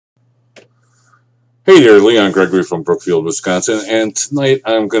Hey there, Leon Gregory from Brookfield, Wisconsin, and tonight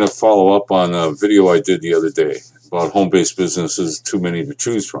I'm going to follow up on a video I did the other day about home-based businesses, too many to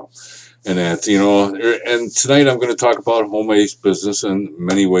choose from. And tonight I'm going to talk about home-based business and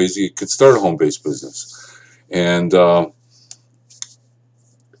many ways you could start a home-based business. And, how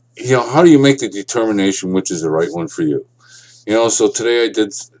do you make the determination which is the right one for you? So today I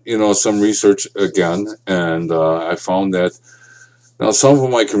did, some research again, and I found that now, some of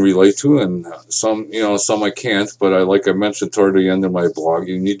them I can relate to, and some I can't. But like I mentioned toward the end of my blog,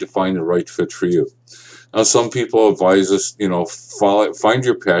 you need to find the right fit for you. Now, some people advise us, find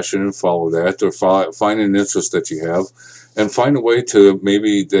your passion and follow that, or find an interest that you have, and find a way to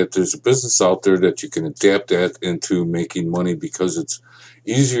maybe that there's a business out there that you can adapt that into making money because it's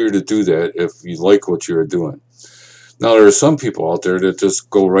easier to do that if you like what you're doing. Now, there are some people out there that just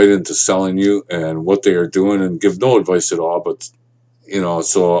go right into selling you and what they are doing and give no advice at all, but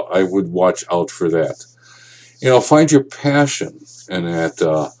so I would watch out for that. Find your passion and that,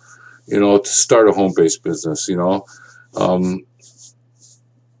 to start a home-based business. What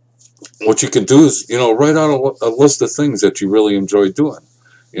you can do is, write out a list of things that you really enjoy doing.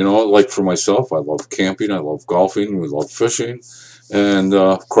 Like for myself, I love camping, I love golfing, we love fishing. And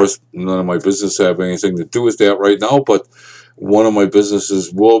of course, none of my business have anything to do with that right now, but one of my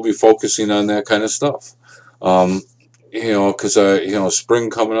businesses will be focusing on that kind of stuff. Because spring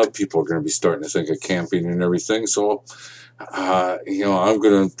coming up, people are going to be starting to think of camping and everything. So,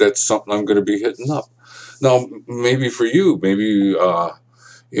 that's something I'm gonna be hitting up. Now, maybe for you,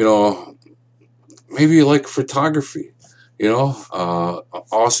 you know, maybe you like photography.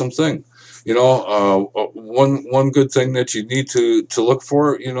 Awesome thing. One good thing that you need to look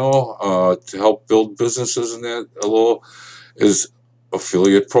for, to help build businesses and that a little is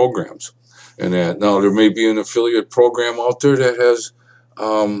affiliate programs. And that now there may be an affiliate program out there that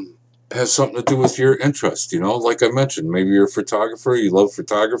has something to do with your interest. Like I mentioned, maybe you're a photographer, you love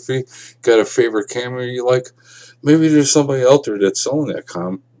photography, got a favorite camera you like. Maybe there's somebody out there that's selling that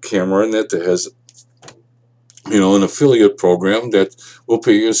camera and that has an affiliate program that will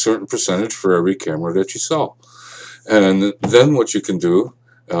pay you a certain percentage for every camera that you sell. And then what you can do,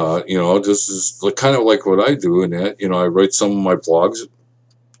 this is kind of like what I do in that, I write some of my blogs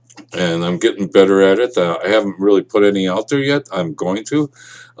and I'm getting better at it. I haven't really put any out there yet. I'm going to,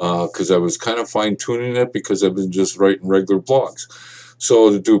 because I was kind of fine tuning it because I've been just writing regular blogs.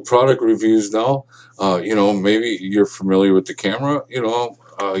 So to do product reviews now, maybe you're familiar with the camera,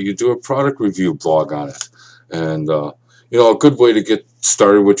 you do a product review blog on it. And, a good way to get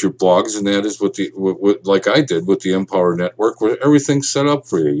started with your blogs, and that is like I did with the Empower Network, where everything's set up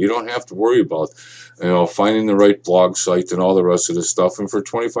for you. You don't have to worry about, finding the right blog site and all the rest of the stuff. And for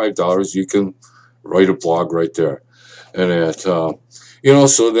 $25, you can write a blog right there. And so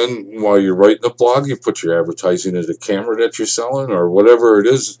then while you're writing the blog, you put your advertising of the camera that you're selling or whatever it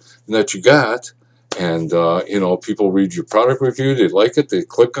is that you got. And, people read your product review, they like it, they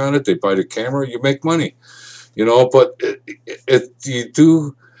click on it, they buy the camera, you make money. But you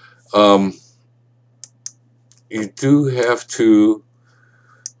do have to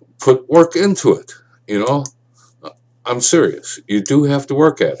put work into it. I'm serious. You do have to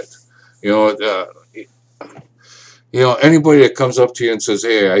work at it. Anybody that comes up to you and says,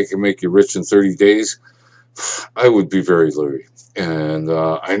 "Hey, I can make you rich in 30 days," I would be very leery. And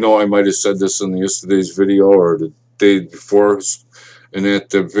I know I might have said this in yesterday's video or the day before in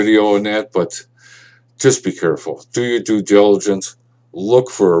that video and that, but just be careful. Do your due diligence. Look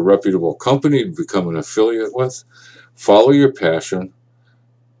for a reputable company to become an affiliate with. Follow your passion.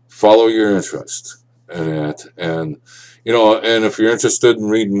 Follow your interest in that. And, and if you're interested in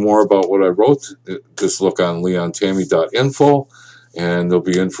reading more about what I wrote, just look on leontami.info and there'll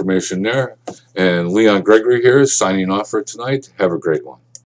be information there. And Leon Gregory here is signing off for tonight. Have a great one.